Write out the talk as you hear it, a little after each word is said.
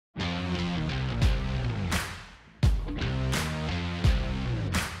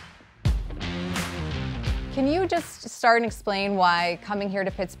Can you just start and explain why coming here to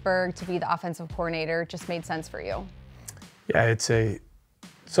Pittsburgh to be the offensive coordinator just made sense for you? Yeah, it's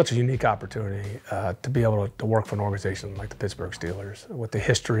such a unique opportunity to be able to work for an organization like the Pittsburgh Steelers with the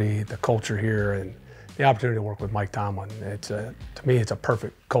history, the culture here, and the opportunity to work with Mike Tomlin. To me, it's a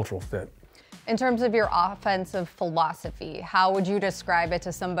perfect cultural fit. In terms of your offensive philosophy, how would you describe it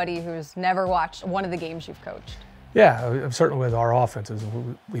to somebody who's never watched one of the games you've coached? Yeah, certainly with our offenses,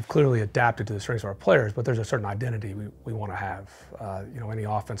 we've clearly adapted to the strengths of our players, but there's a certain identity we want to have. Any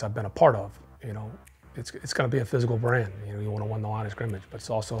offense I've been a part of, it's going to be a physical brand. You want to win the line of scrimmage, but it's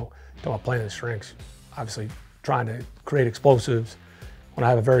also about playing the strengths. Obviously, trying to create explosives. Want to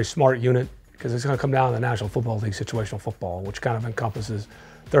have a very smart unit because it's going to come down to the National Football League situational football, which kind of encompasses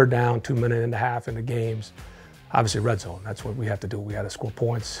third down, 2 minute and a half into games. Obviously, red zone. That's what we have to do. We got to score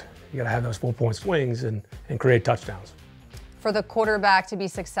points. You got to have those 4-point swings and create touchdowns. For the quarterback to be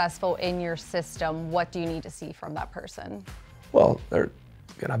successful in your system, what do you need to see from that person? Well,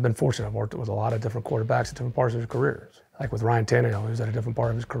 I've been fortunate. I've worked with a lot of different quarterbacks at different parts of their careers. Like with Ryan Tannehill, he was at a different part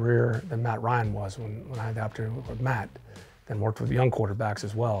of his career than Matt Ryan was when I had the opportunity to work with Matt. Then worked with young quarterbacks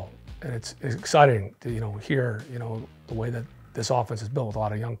as well. And it's exciting to hear the way that this offense is built with a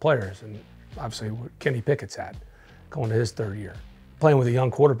lot of young players. And obviously where Kenny Pickett's at, going to his third year. Playing with a young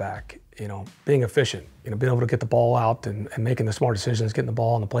quarterback, being efficient, being able to get the ball out and making the smart decisions, getting the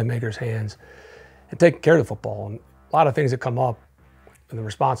ball in the playmaker's hands, and taking care of the football. And a lot of things that come up in the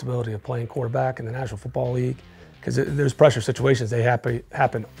responsibility of playing quarterback in the National Football League, because there's pressure situations, they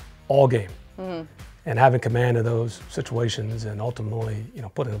happen all game. Mm-hmm. And having command of those situations and ultimately,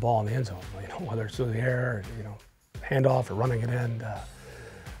 putting the ball in the end zone, whether it's through the air, handoff or running it in.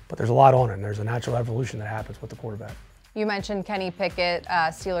 But there's a lot on it, and there's a natural evolution that happens with the quarterback. You mentioned Kenny Pickett.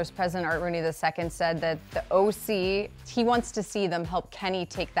 Steelers president Art Rooney II said that the OC, he wants to see them help Kenny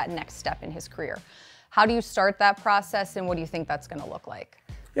take that next step in his career. How do you start that process, and what do you think that's going to look like?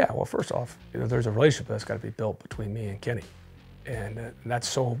 Yeah, well, first off, there's a relationship that's got to be built between me and Kenny, and that's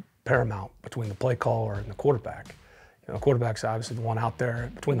so paramount between the play caller and the quarterback. The quarterback's obviously the one out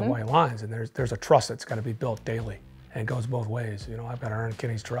there between the white lines, and there's a trust that's got to be built daily, and it goes both ways. I've got to earn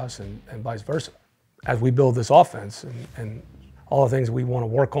Kenny's trust and vice versa. As we build this offense and all the things we want to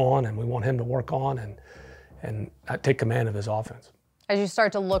work on and we want him to work on and take command of his offense. As you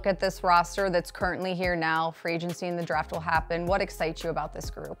start to look at this roster that's currently here now, free agency and the draft will happen, what excites you about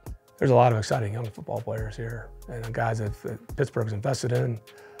this group? There's a lot of exciting young football players here and guys that Pittsburgh's invested in,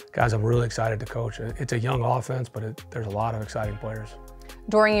 guys I'm really excited to coach. It's a young offense, but there's a lot of exciting players.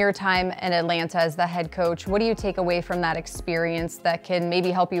 During your time in Atlanta as the head coach, what do you take away from that experience that can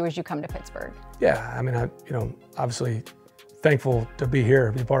maybe help you as you come to Pittsburgh? Yeah, I mean, obviously thankful to be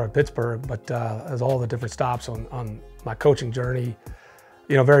here, be part of Pittsburgh, but as all the different stops on my coaching journey,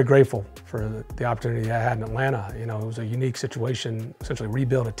 very grateful for the opportunity I had in Atlanta. It was a unique situation, essentially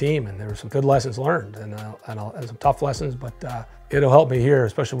rebuild a team, and there were some good lessons learned and some tough lessons, but it'll help me here,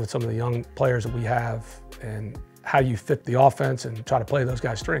 especially with some of the young players that we have and how you fit the offense and try to play those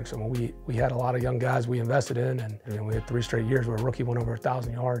guys' strengths. I mean, we had a lot of young guys we invested in, and we had 3 straight years where a rookie went over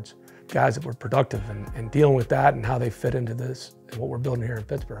 1,000 yards. Guys that were productive and dealing with that and how they fit into this and what we're building here in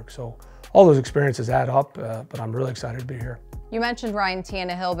Pittsburgh. So all those experiences add up, but I'm really excited to be here. You mentioned Ryan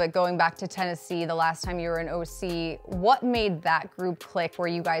Tannehill, but going back to Tennessee, the last time you were an OC, what made that group click where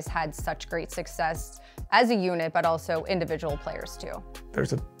you guys had such great success as a unit, but also individual players too?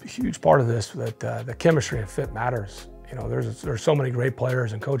 There's a huge part of this that the chemistry and fit matters. There's so many great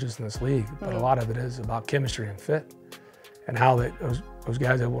players and coaches in this league, but a lot of it is about chemistry and fit and how those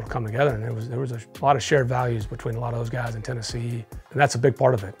guys are able to come together. And there was a lot of shared values between a lot of those guys in Tennessee, and that's a big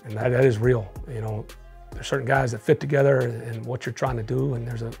part of it, and that is real. There's certain guys that fit together in what you're trying to do, and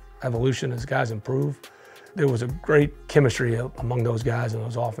there's an evolution as guys improve. There was a great chemistry among those guys and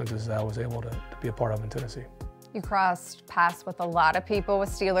those offenses that I was able to be a part of in Tennessee. You crossed paths with a lot of people with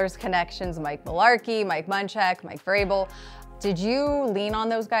Steelers connections, Mike Mularkey, Mike Munchak, Mike Vrabel. Did you lean on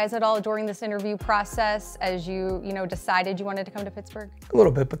those guys at all during this interview process as you decided you wanted to come to Pittsburgh? A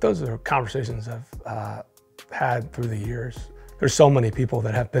little bit, but those are conversations I've had through the years. There's so many people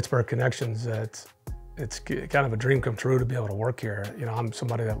that have Pittsburgh connections that it's kind of a dream come true to be able to work here. I'm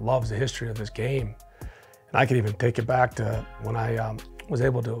somebody that loves the history of this game. And I could even take it back to when I was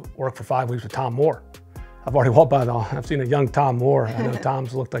able to work for 5 weeks with Tom Moore. I've already walked by I've seen a young Tom Moore. I know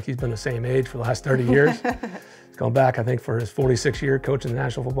Tom's looked like he's been the same age for the last 30 years. He's going back, I think, for his 46th year coaching the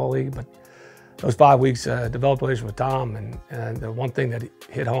National Football League. But those 5 weeks developed a relationship with Tom. And the one thing that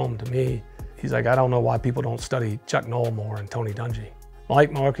hit home to me, he's like, I don't know why people don't study Chuck Noll more and Tony Dungy.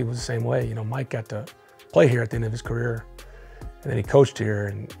 Mike Mularkey was the same way. Mike got to play here at the end of his career, and then he coached here,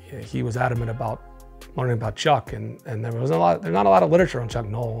 and he was adamant about learning about Chuck, and there's not a lot of literature on Chuck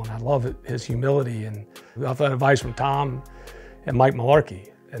Noll, and I love his humility, and I've had advice from Tom and Mike Malarkey.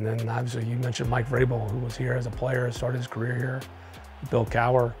 And then obviously you mentioned Mike Vrabel, who was here as a player, started his career here, Bill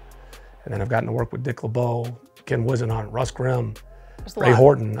Cowher, and then I've gotten to work with Dick LeBeau, Ken Wisenhunt, Russ Grimm, Ray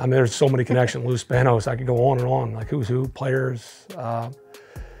Horton. I mean, there's so many connections, Lou Spanos, I could go on and on, like who's who, players,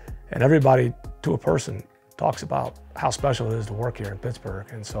 and everybody to a person talks about how special it is to work here in Pittsburgh.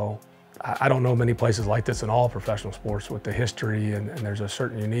 And so I don't know many places like this in all professional sports with the history, and there's a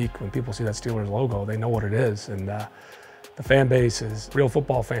certain unique, when people see that Steelers logo, they know what it is. And the fan base is real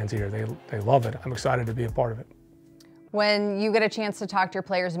football fans here. They love it. I'm excited to be a part of it. When you get a chance to talk to your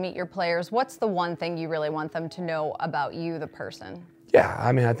players, meet your players, what's the one thing you really want them to know about you, the person? Yeah,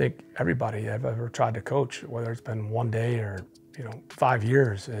 I mean, I think everybody I've ever tried to coach, whether it's been one day or 5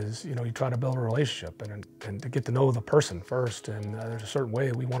 years, is you try to build a relationship and to get to know the person first. And there's a certain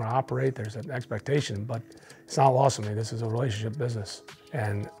way we want to operate. There's an expectation, but it's not lost on me. This is a relationship business,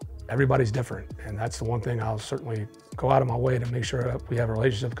 and everybody's different. And that's the one thing I'll certainly go out of my way to make sure that we have a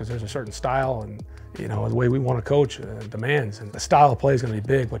relationship, because there's a certain style and the way we want to coach demands, and the style of play is going to be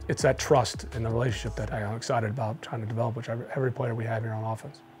big, but it's that trust in the relationship that I'm excited about trying to develop with every player we have here on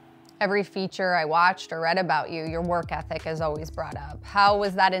offense. Every feature I watched or read about you, your work ethic is always brought up. How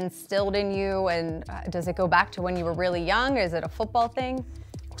was that instilled in you, and does it go back to when you were really young? Is it a football thing?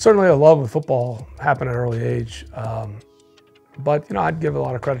 Certainly a love of football happened at an early age. But I'd give a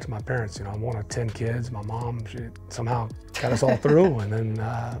lot of credit to my parents. I'm one of 10 kids. My mom, she somehow got us all through. And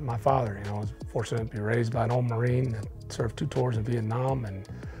then my father, I was fortunate to be raised by an old Marine that served 2 tours in Vietnam, and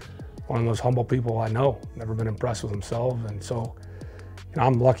one of those humble people I know, never been impressed with himself. And so,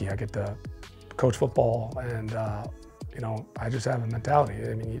 I'm lucky I get to coach football, and I just have a mentality.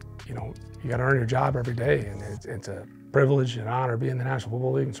 I mean, you got to earn your job every day, and it's a privilege and honor being in the National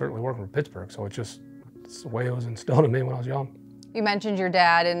Football League and certainly working for Pittsburgh. So it's the way it was instilled in me when I was young. You mentioned your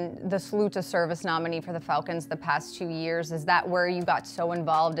dad and the Salute to Service nominee for the Falcons the past 2 years. Is that where you got so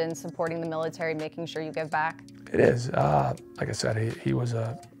involved in supporting the military, making sure you give back? It is. Like I said, he was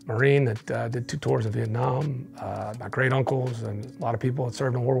a Marine that did 2 tours in Vietnam. My great uncles and a lot of people that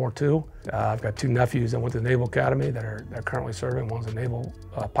served in World War II. I've got 2 nephews that went to the Naval Academy that are currently serving. One's a naval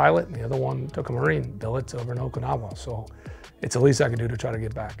pilot, and the other one took a Marine billets over in Okinawa. So it's the least I can do to try to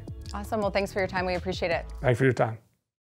give back. Awesome. Well, thanks for your time. We appreciate it. Thanks for your time.